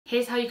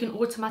Here's how you can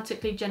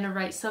automatically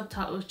generate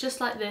subtitles just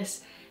like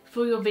this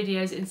for your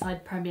videos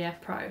inside Premiere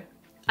Pro.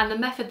 And the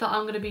method that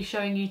I'm going to be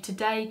showing you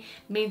today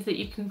means that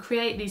you can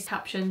create these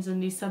captions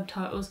and these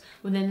subtitles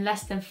within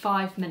less than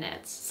 5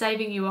 minutes,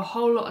 saving you a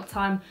whole lot of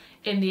time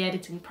in the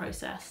editing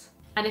process.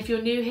 And if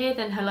you're new here,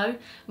 then hello,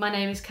 my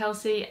name is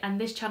Kelsie and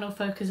this channel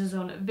focuses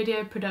on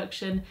video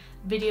production,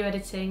 video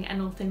editing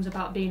and all things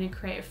about being a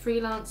creative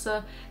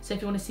freelancer. So if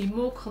you want to see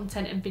more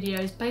content and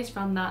videos based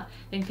around that,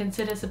 then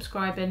consider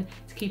subscribing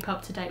to keep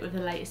up to date with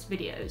the latest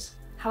videos.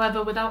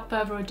 However, without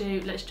further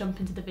ado, let's jump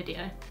into the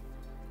video.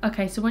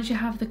 Okay, so once you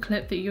have the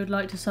clip that you would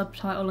like to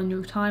subtitle on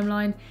your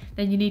timeline,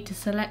 then you need to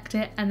select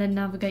it and then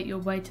navigate your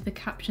way to the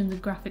Captions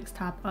and Graphics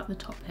tab at the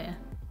top here.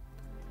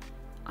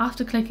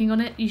 After clicking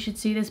on it, you should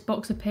see this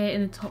box appear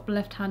in the top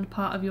left hand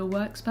part of your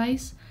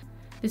workspace.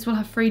 This will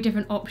have 3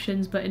 different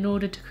options, but in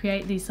order to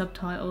create these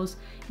subtitles,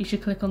 you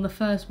should click on the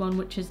first one,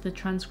 which is the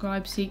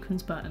Transcribe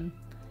sequence button.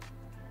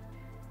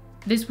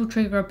 This will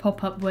trigger a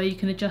pop-up where you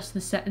can adjust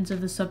the settings of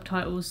the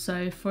subtitles.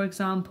 So for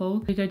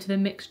example, if you go to the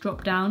mix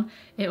drop down,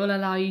 it will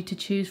allow you to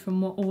choose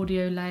from what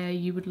audio layer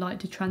you would like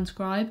to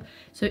transcribe.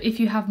 So if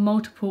you have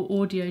multiple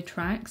audio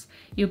tracks,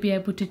 you'll be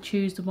able to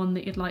choose the one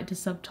that you'd like to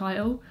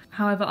subtitle.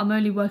 However, I'm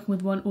only working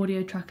with one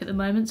audio track at the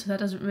moment, so that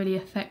doesn't really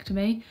affect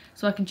me.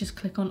 So I can just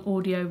click on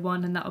audio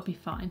 1 and that'll be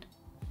fine.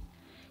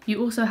 You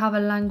also have a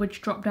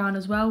language drop down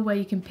as well, where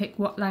you can pick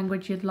what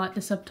language you'd like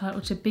the subtitle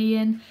to be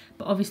in,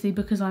 but obviously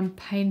because I'm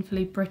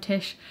painfully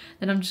British,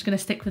 then I'm just going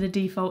to stick with the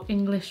default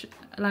English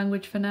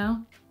language for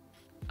now.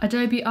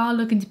 Adobe are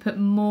looking to put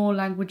more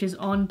languages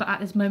on, but at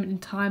this moment in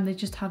time they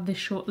just have this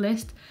short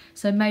list,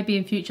 so maybe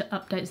in future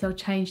updates they'll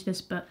change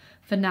this, but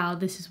for now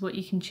this is what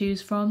you can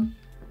choose from.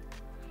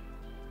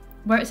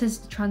 Where it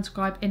says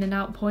transcribe in and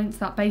out points,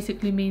 that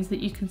basically means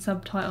that you can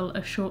subtitle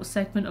a short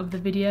segment of the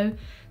video.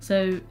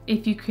 So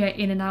if you create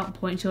in and out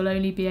points, you'll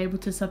only be able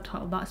to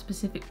subtitle that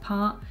specific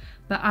part.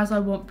 But as I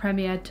want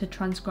Premiere to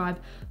transcribe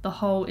the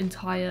whole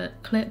entire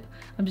clip,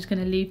 I'm just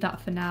going to leave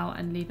that for now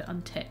and leave it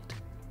unticked.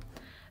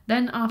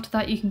 Then after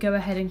that you can go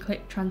ahead and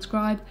click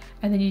transcribe,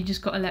 and then you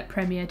just got to let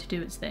Premiere to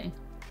do its thing.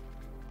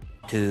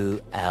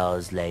 2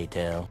 hours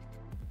later.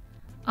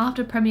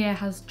 After Premiere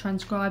has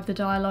transcribed the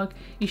dialogue,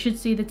 you should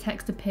see the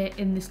text appear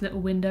in this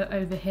little window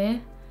over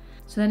here.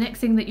 So the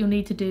next thing that you'll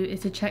need to do is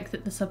to check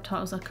that the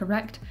subtitles are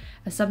correct,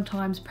 as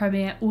sometimes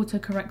Premiere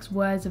auto-corrects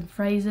words and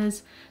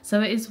phrases,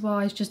 so it is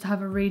wise just to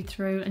have a read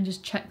through and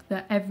just check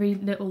that every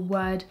little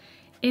word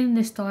in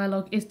this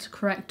dialogue is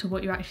correct to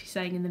what you're actually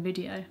saying in the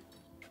video.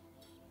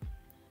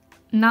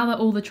 Now that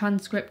all the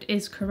transcript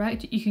is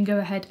correct, you can go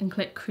ahead and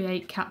click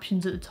Create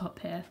Captions at the top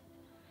here.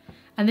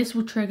 And this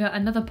will trigger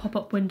another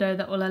pop-up window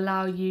that will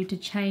allow you to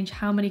change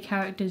how many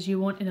characters you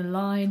want in a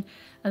line,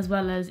 as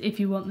well as if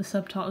you want the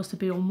subtitles to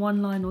be on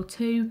 1 line or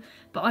 2,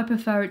 but I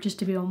prefer it just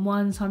to be on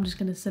 1, so I'm just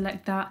going to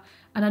select that,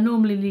 and I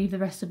normally leave the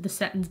rest of the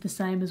settings the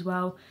same as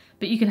well,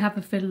 but you can have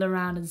a fiddle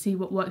around and see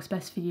what works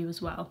best for you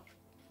as well.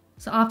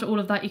 So after all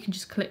of that you can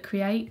just click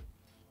Create,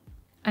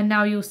 and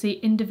now you'll see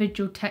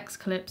individual text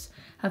clips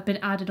have been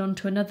added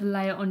onto another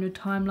layer on your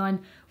timeline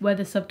where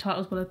the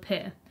subtitles will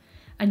appear.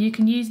 And you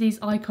can use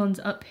these icons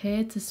up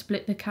here to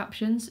split the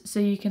captions, so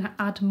you can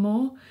add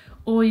more,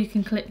 or you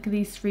can click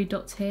these 3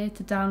 dots here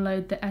to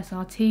download the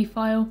SRT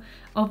file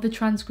of the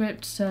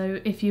transcript.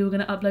 So if you were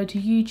going to upload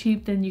to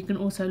YouTube, then you can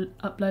also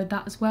upload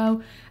that as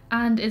well,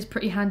 and it's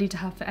pretty handy to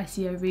have for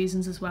SEO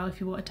reasons as well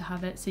if you wanted to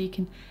have it, so you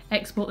can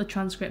export the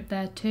transcript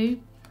there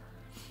too.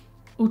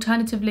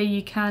 Alternatively,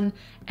 you can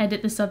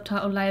edit the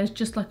subtitle layers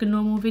just like a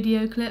normal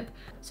video clip,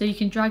 so you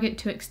can drag it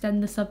to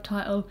extend the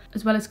subtitle,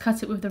 as well as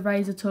cut it with the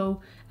razor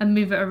tool and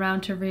move it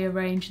around to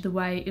rearrange the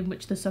way in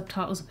which the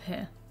subtitles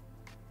appear.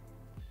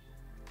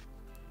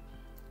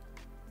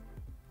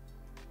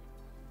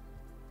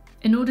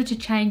 In order to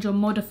change or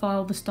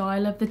modify the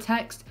style of the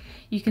text,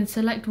 you can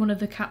select one of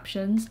the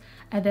captions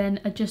and then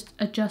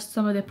adjust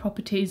some of the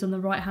properties on the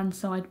right hand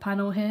side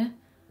panel here.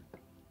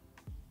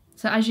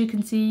 So as you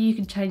can see, you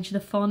can change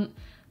the font,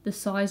 the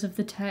size of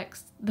the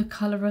text, the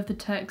colour of the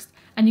text,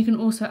 and you can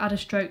also add a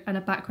stroke and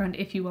a background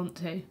if you want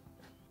to.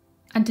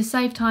 And to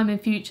save time in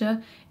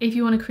future, if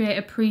you want to create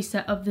a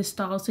preset of this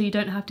style so you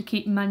don't have to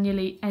keep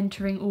manually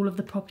entering all of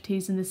the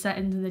properties and the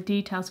settings and the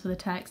details for the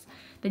text,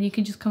 then you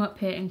can just come up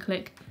here and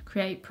click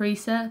Create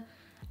Preset,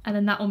 and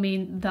then that will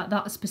mean that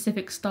that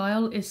specific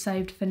style is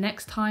saved for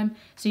next time,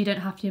 so you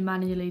don't have to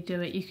manually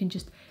do it. You can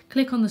just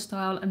click on the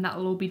style and that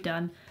will all be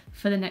done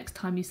for the next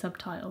time you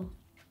subtitle.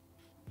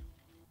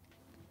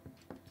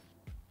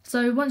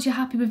 So once you're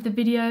happy with the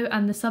video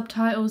and the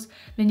subtitles,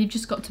 then you've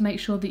just got to make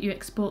sure that you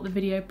export the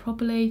video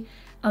properly,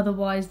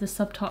 otherwise the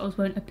subtitles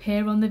won't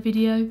appear on the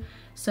video.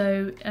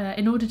 So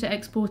in order to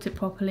export it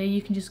properly,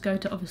 you can just go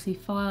to obviously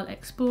File,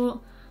 Export,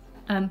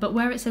 but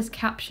where it says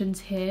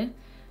Captions here,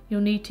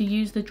 you'll need to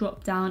use the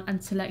drop down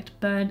and select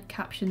Burn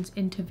Captions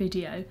into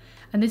Video.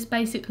 And this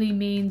basically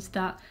means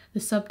that the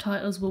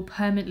subtitles will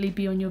permanently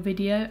be on your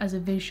video as a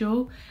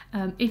visual.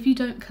 If you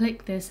don't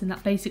click this, then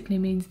that basically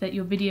means that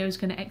your video is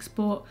going to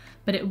export,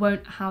 but it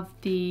won't have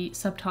the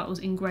subtitles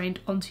ingrained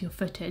onto your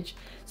footage.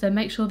 So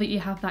make sure that you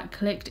have that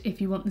clicked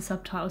if you want the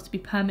subtitles to be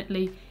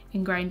permanently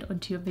ingrained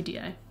onto your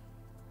video.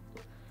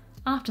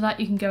 After that,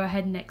 you can go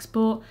ahead and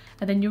export,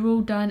 and then you're all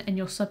done and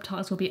your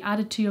subtitles will be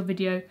added to your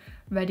video,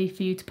 ready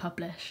for you to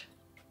publish.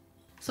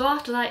 So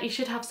after that, you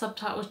should have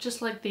subtitles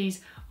just like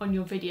these on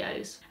your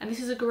videos. And this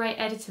is a great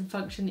editing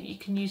function that you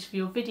can use for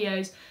your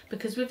videos,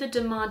 because with the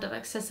demand of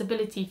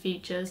accessibility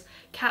features,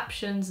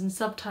 captions and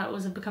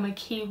subtitles have become a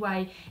key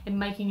way in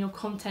making your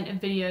content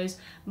and videos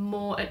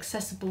more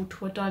accessible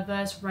to a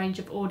diverse range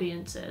of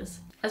audiences.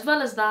 As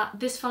well as that,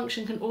 this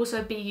function can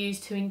also be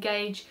used to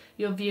engage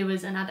your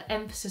viewers and add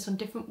emphasis on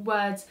different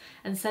words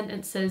and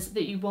sentences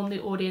that you want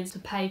the audience to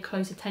pay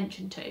close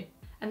attention to.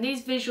 And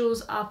these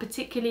visuals are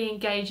particularly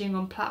engaging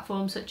on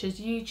platforms such as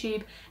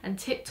YouTube and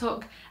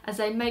TikTok, as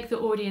they make the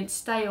audience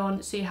stay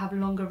on, so you have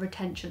longer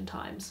retention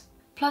times.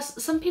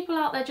 Plus, some people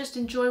out there just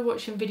enjoy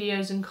watching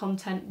videos and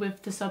content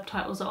with the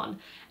subtitles on,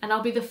 and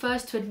I'll be the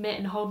first to admit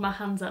and hold my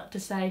hands up to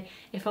say,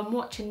 if I'm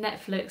watching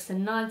Netflix,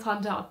 then 9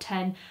 times out of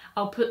 10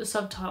 I'll put the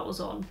subtitles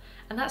on.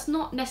 And that's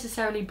not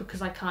necessarily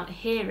because I can't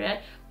hear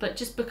it, but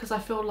just because I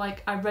feel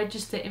like I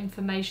register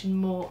information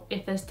more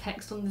if there's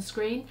text on the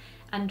screen,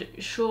 and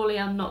surely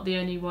I'm not the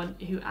only one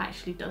who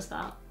actually does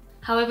that.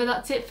 However,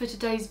 that's it for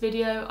today's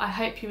video. I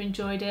hope you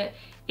enjoyed it.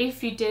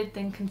 If you did,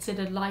 then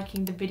consider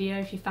liking the video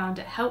if you found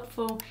it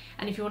helpful,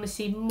 and if you want to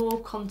see more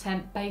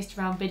content based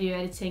around video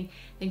editing,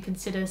 then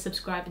consider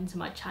subscribing to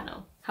my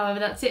channel. However,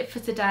 that's it for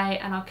today,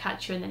 and I'll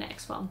catch you in the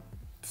next one.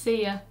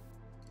 See ya!